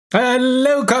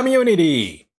Hello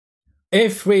community!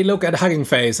 If we look at Hugging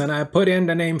Face and I put in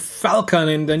the name Falcon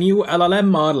in the new LLM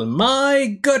model,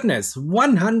 my goodness,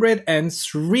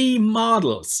 103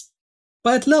 models.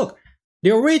 But look,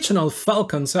 the original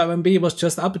Falcon 7B was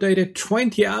just updated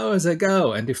 20 hours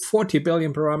ago and the 40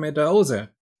 billion parameter also.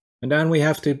 And then we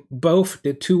have both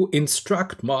the two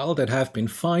instruct model that have been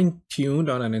fine-tuned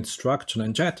on an instruction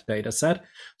and jet dataset.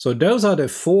 So those are the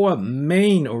four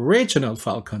main original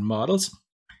Falcon models.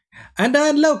 And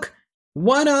then look,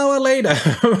 1 hour later,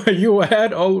 you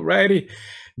had already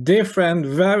different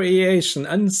variation,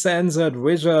 uncensored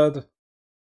wizard,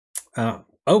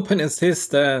 open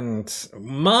assistant.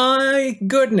 My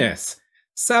goodness,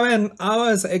 7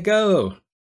 hours ago.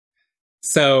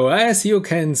 So as you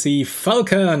can see,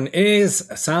 Falcon is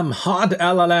some hot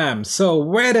LLM. So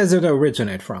where does it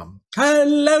originate from?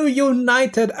 Hello,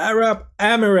 United Arab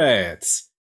Emirates.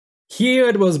 Here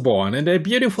it was born in the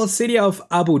beautiful city of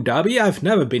Abu Dhabi. I've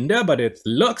never been there, but it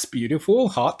looks beautiful,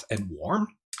 hot and warm.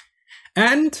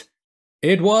 And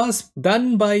it was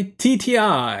done by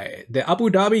TTI, the Abu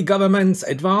Dhabi Government's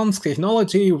Advanced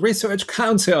Technology Research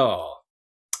Council.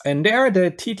 And there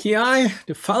the TTI,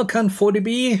 the Falcon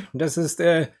 40B, this is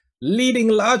the leading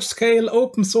large-scale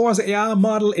open-source AI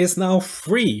model, is now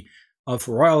free of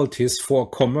royalties for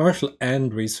commercial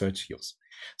and research use.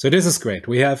 So this is great.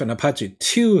 We have an Apache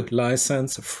 2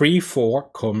 license free for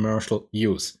commercial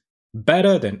use.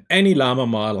 Better than any Llama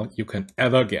model you can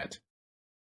ever get.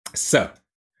 So,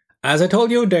 as I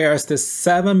told you, there's the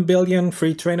 7 billion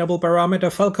free trainable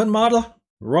parameter Falcon model.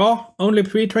 Raw, only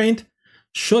pre-trained.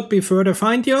 Should be further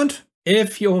fine-tuned.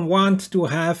 If you want to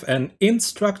have an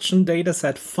instruction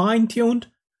dataset fine-tuned,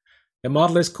 the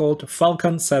model is called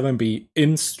Falcon 7B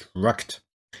Instruct.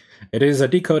 It is a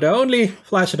decoder only,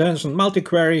 flash attention,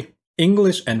 multi-query,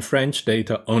 English and French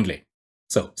data only.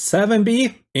 So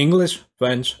 7B, English,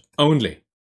 French only.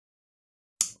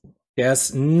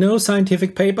 There's no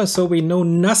scientific paper, so we know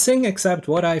nothing except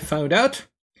what I found out.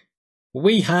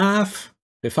 We have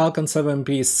the Falcon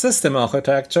 7B system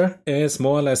architecture is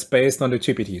more or less based on the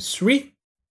GPT-3.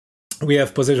 We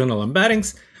have positional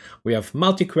embeddings, we have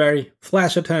multi-query,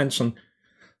 flash attention,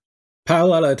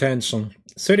 parallel attention,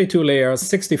 32 layers,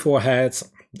 64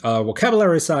 heads,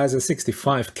 vocabulary size is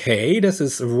 65K. This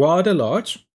is rather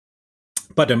large,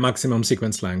 but the maximum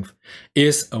sequence length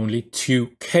is only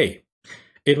 2K.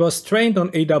 It was trained on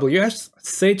AWS,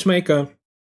 SageMaker,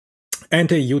 and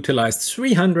they utilized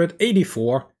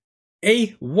 384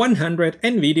 A100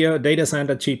 NVIDIA data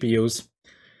center GPUs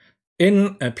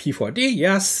in a P4D.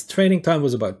 Yes, training time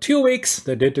was about 2 weeks.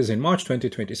 They did this in March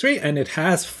 2023, and it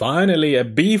has finally a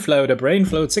B-float, a brain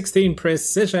float 16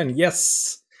 precision.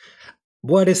 Yes.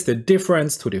 What is the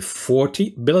difference to the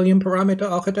 40 billion parameter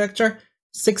architecture?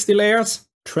 60 layers,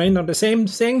 trained on the same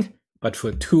thing, but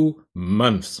for 2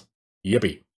 months.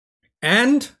 Yippee.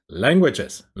 And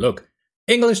languages. Look,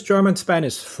 English, German,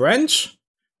 Spanish, French,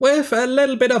 with a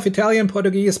little bit of Italian,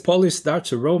 Portuguese, Polish,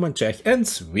 Dutch, Roman, Czech, and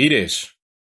Swedish.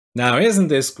 Now, isn't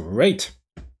this great?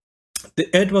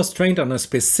 It was trained on a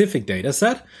specific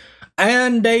dataset,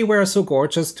 and they were so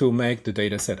gorgeous to make the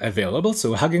dataset available.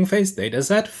 So Hugging Face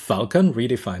dataset, Falcon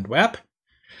Redefined Web.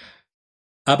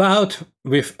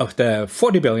 With the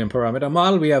 40 billion parameter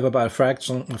model, we have about a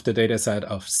fraction of the dataset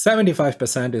of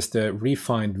 75% is the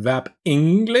refined web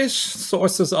English.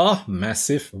 Sources are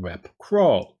massive web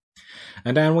crawl.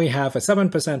 And then we have a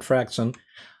 7% fraction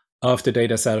of the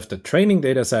dataset of the training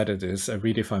dataset. It is a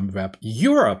redefined web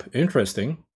Europe.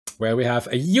 Interesting. Where we have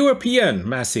a European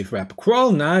massive web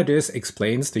crawl. Now this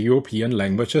explains the European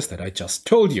languages that I just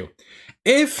told you.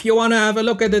 If you want to have a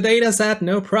look at the dataset,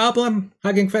 no problem.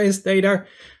 Hugging Face data.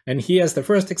 And here's the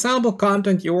first example.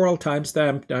 Content, URL,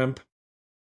 timestamp, dump,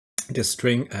 the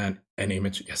string, and an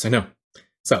image. Yes or no.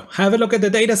 So have a look at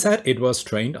the dataset. It was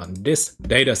trained on this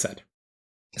dataset.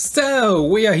 So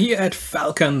we are here at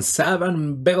Falcon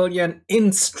 7 billion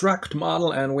Instruct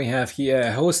model, and we have here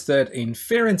a hosted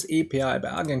inference API by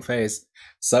Hugging Face.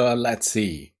 So let's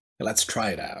see. Let's try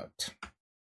it out.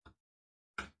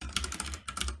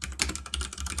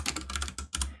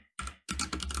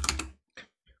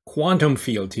 Quantum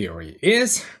field theory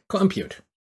is compute,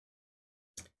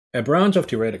 a branch of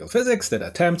theoretical physics that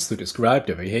attempts to describe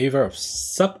the behavior of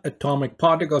subatomic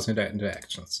particles and their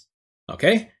interactions.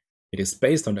 Okay? It is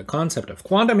based on the concept of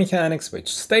quantum mechanics,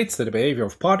 which states that the behavior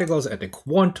of particles at the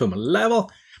quantum level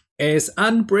is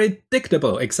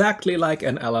unpredictable, exactly like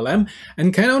an LLM,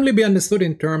 and can only be understood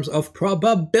in terms of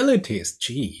probabilities.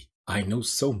 Gee, I know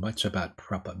so much about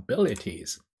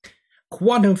probabilities.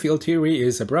 Quantum field theory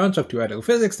is a branch of theoretical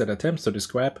physics that attempts to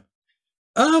describe...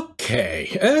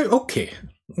 Okay,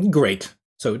 great.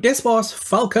 So this was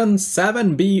FALCON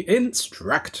 7B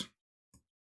Instruct.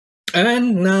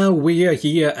 And now we are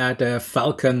here at the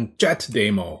FALCON Jet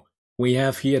demo. We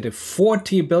have here the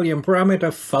 40 billion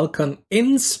parameter FALCON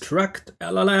Instruct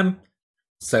LLM.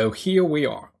 So here we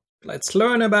are. Let's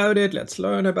learn about it. Let's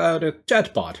learn about it.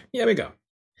 Chatbot. Here we go.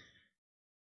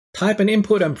 Type an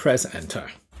input and press enter.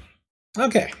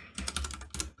 Okay.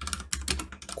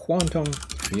 Quantum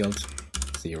field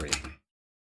theory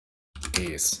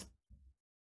is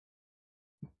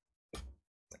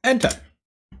enter.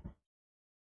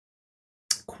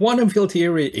 Quantum field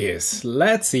theory is,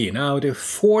 let's see now, the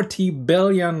 40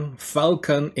 billion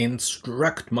FALCON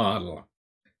Instruct model.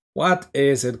 What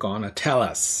is it gonna tell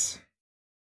us?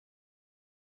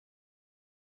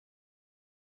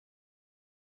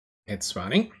 It's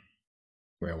running.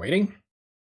 We're waiting.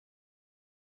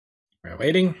 We're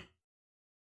waiting.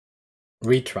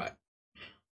 Retry.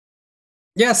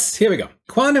 Yes, here we go.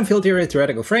 Quantum field theory,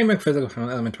 theoretical framework, physical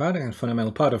element particle, and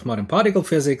fundamental part of modern particle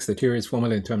physics. The theory is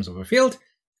formulated in terms of a field.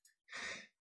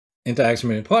 Interaction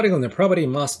between a particle and the property,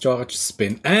 mass, charge,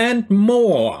 spin, and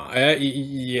more.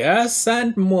 Yes,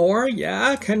 and more.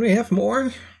 Yeah, can we have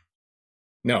more?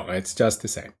 No, it's just the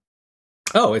same.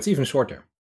 Oh, it's even shorter.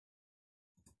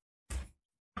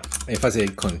 If I say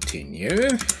continue.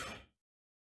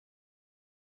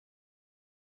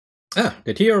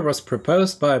 The theory was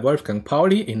proposed by Wolfgang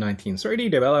Pauli in 1930,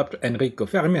 developed Enrico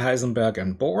Fermi, Heisenberg,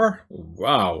 and Bohr.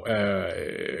 Wow,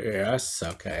 yes,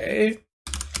 okay.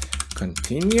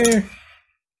 Continue.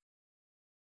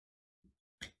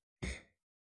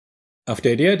 Of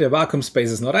the idea, the vacuum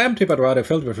space is not empty, but rather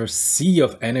filled with a sea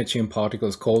of energy and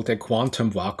particles called a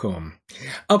quantum vacuum.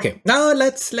 Okay, now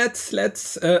let's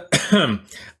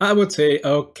I would say,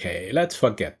 okay, let's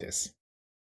forget this.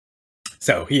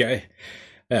 So here,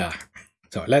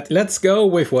 so let's go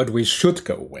with what we should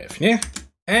go with. Yeah?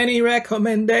 Any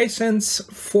recommendations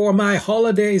for my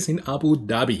holidays in Abu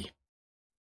Dhabi?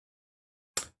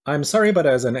 I'm sorry, but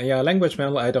as an AI language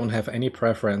model, I don't have any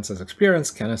preferences. Experience.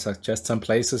 Can I suggest some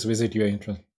places visit your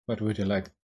interest? What would you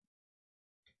like?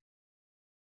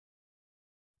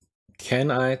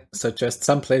 Can I suggest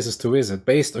some places to visit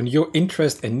based on your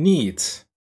interest and needs?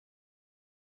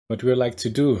 What would you like to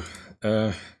do?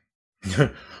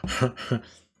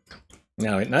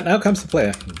 Now comes the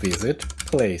player. Visit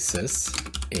places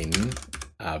in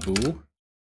Abu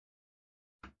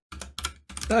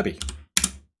Dhabi.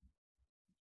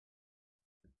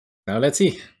 Now let's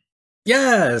see.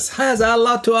 Yes, has a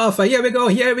lot to offer. Here we go,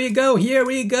 here we go, here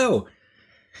we go.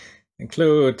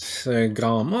 Include the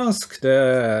Grand Mosque,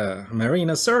 the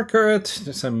Marina Circuit,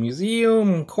 some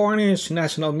museum, Cornish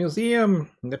National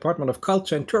Museum, Department of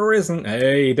Culture and Tourism.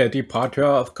 Hey, the Department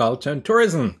of Culture and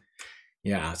Tourism.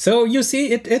 Yeah, so you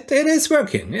see, it is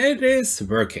working. It is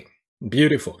working.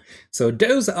 Beautiful. So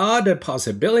those are the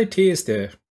possibilities,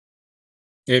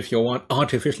 if you want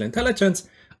artificial intelligence,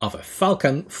 of a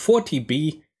FALCON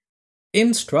 40B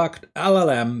Instruct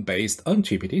LLM based on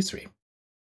GPT-3.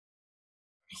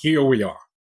 Here we are.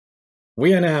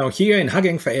 We are now here in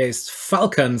Hugging Face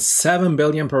FALCON 7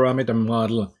 billion parameter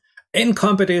model in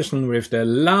competition with the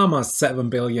Llama 7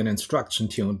 billion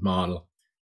instruction-tuned model.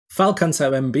 FALCON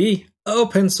 7B,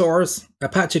 open source,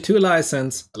 Apache 2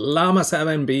 license, Llama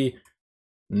 7B,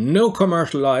 no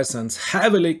commercial license,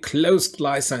 heavily closed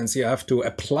license you have to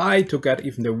apply to get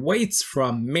even the weights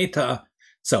from Meta.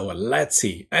 So let's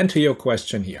see, enter your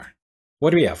question here.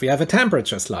 What do we have? We have a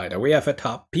temperature slider, we have a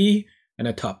top P and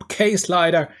a top K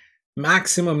slider,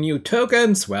 maximum new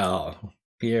tokens. Well,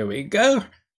 here we go.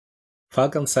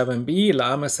 FALCON 7B,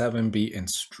 Llama 7B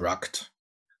Instruct.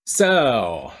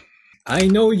 So, I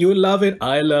know you love it,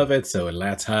 I love it, so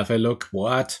let's have a look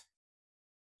what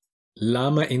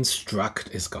Llama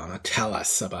Instruct is gonna tell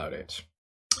us about it.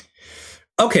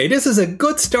 Okay, this is a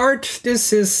good start.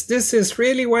 This is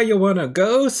really where you wanna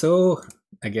go. So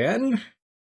again,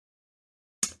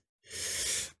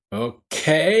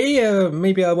 okay,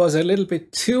 maybe I was a little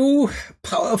bit too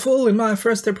powerful in my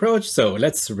first approach. So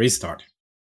let's restart.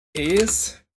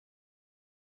 And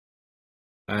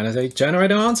I say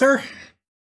generate an answer.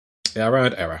 Error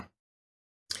and error.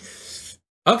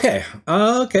 Okay,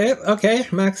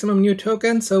 maximum new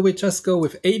tokens, so we just go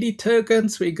with 80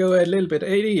 tokens, we go a little bit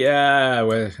 80, yeah,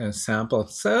 with a sample.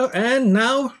 So, and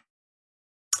now,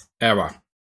 error.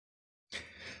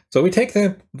 So we take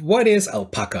what is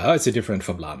alpaca, how is it different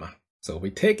from llama? So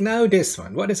we take now this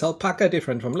one, what is alpaca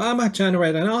different from llama,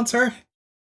 generate an answer,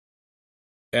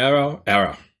 error,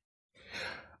 error.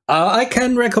 I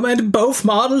can recommend both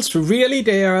models. Really,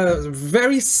 they are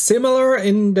very similar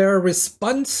in their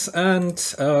response. And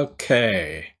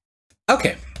okay,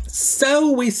 So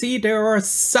we see there are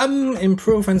some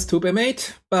improvements to be made,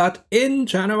 but in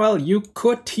general, you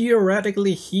could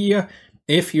theoretically here,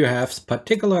 if you have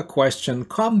particular question,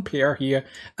 compare here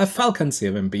a Falcon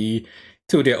 7B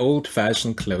to the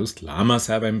old-fashioned closed Llama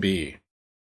 7B.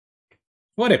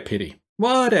 What a pity.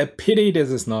 What a pity this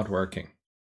is not working.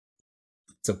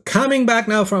 So coming back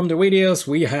now from the videos,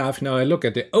 we have now a look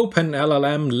at the Open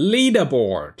LLM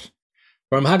leaderboard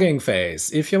from Hugging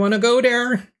Face. If you want to go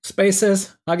there,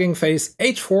 spaces, Hugging Face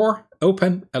H4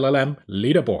 Open LLM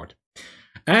leaderboard.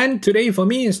 And today for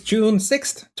me is June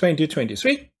 6th,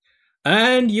 2023.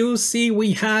 And you see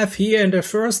we have here in the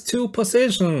first two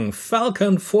positions,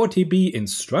 Falcon 40B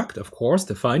Instruct, of course,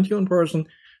 the fine-tuned version,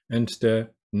 and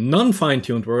the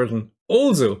non-fine-tuned version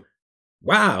also.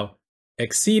 Wow!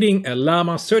 Exceeding a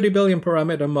Llama 30 billion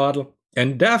parameter model,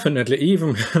 and definitely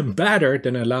even better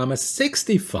than a Llama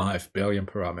 65 billion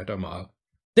parameter model.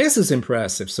 This is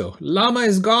impressive. So Llama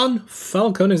is gone,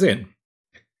 Falcon is in.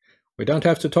 We don't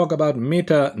have to talk about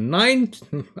Meta 9,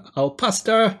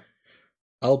 Alpasta,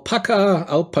 Alpaca,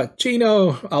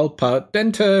 Alpacino,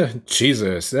 Alpadente.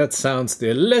 Jesus, that sounds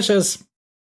delicious.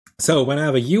 So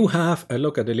whenever you have a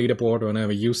look at the leaderboard,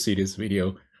 whenever you see this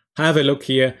video, have a look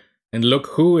here and look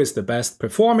who is the best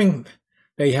performing.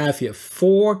 They have here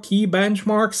 4 key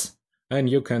benchmarks, and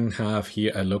you can have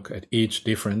here a look at each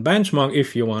different benchmark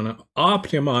if you want to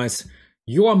optimize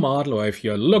your model or if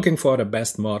you're looking for the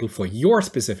best model for your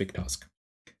specific task.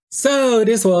 So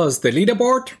this was the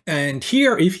leaderboard, and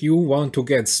here if you want to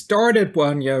get started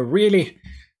when you really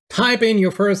type in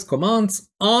your first commands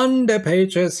on the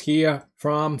pages here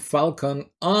from Falcon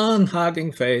on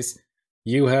Hugging Face,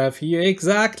 you have here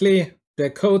exactly the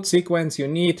code sequence you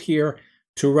need here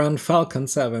to run Falcon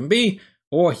 7B,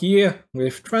 or here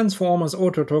with transformers,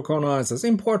 autotokenizers,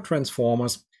 import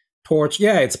transformers, torch.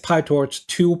 Yeah, it's PyTorch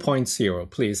 2.0,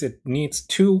 please. It needs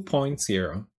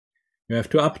 2.0. You have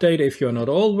to update if you're not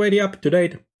already up to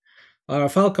date.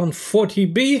 Falcon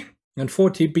 40B and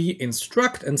 40B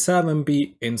Instruct and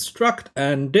 7B Instruct,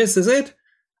 and this is it.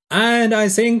 And I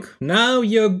think now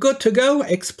you're good to go.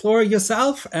 Explore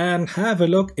yourself and have a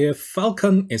look if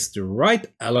Falcon is the right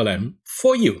LLM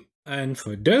for you. And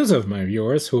for those of my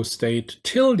viewers who stayed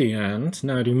till the end,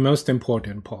 now the most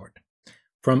important part.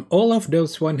 From all of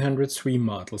those 103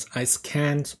 models, I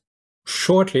scanned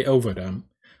shortly over them,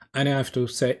 and I have to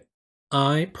say,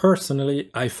 I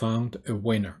found a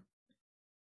winner.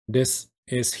 This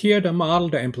is here the model,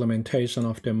 the implementation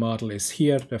of the model is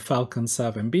here, the Falcon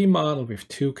 7B model with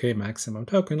 2K maximum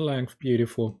token length,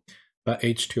 beautiful, by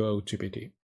H2O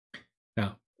GPT.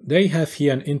 Now, they have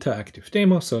here an interactive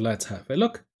demo, so let's have a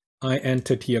look. I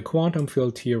entered here quantum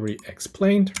field theory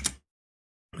explained.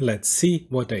 Let's see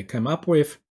what they come up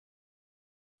with.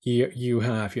 Here you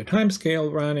have your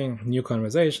timescale running, new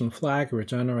conversation, flag,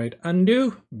 regenerate,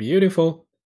 undo, beautiful.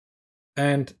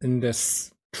 And in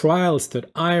this trials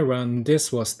that I run,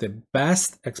 this was the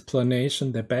best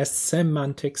explanation, the best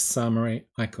semantic summary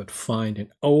I could find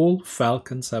in all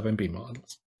Falcon 7B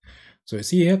models. So you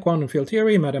see here quantum field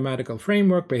theory, mathematical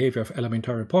framework, behavior of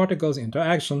elementary particles,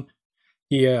 interaction.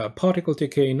 Here particle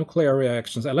decay, nuclear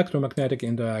reactions, electromagnetic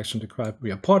interaction described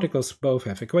via particles, both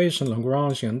have equation,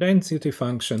 Lagrangian density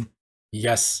function.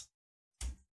 Yes,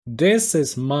 this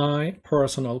is my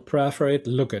personal preferred.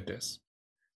 Look at this.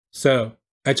 So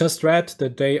I just read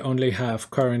that they only have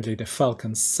currently the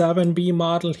Falcon 7B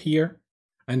model here,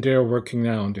 and they're working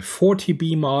now on the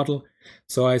 40B model.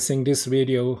 So I think this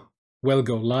video will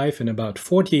go live in about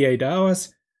 48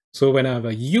 hours. So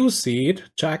whenever you see it,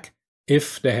 check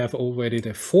if they have already the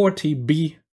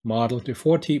 40B model, the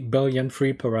 40 billion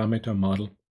free parameter model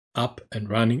up and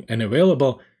running and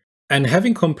available. And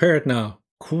having compared now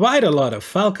quite a lot of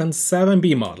Falcon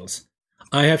 7B models,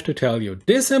 I have to tell you,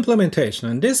 this implementation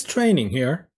and this training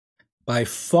here by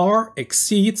far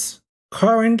exceeds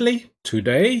currently,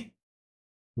 today,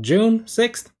 June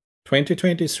 6th,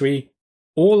 2023,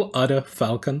 all other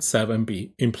Falcon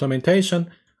 7B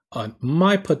implementation on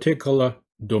my particular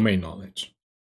domain knowledge.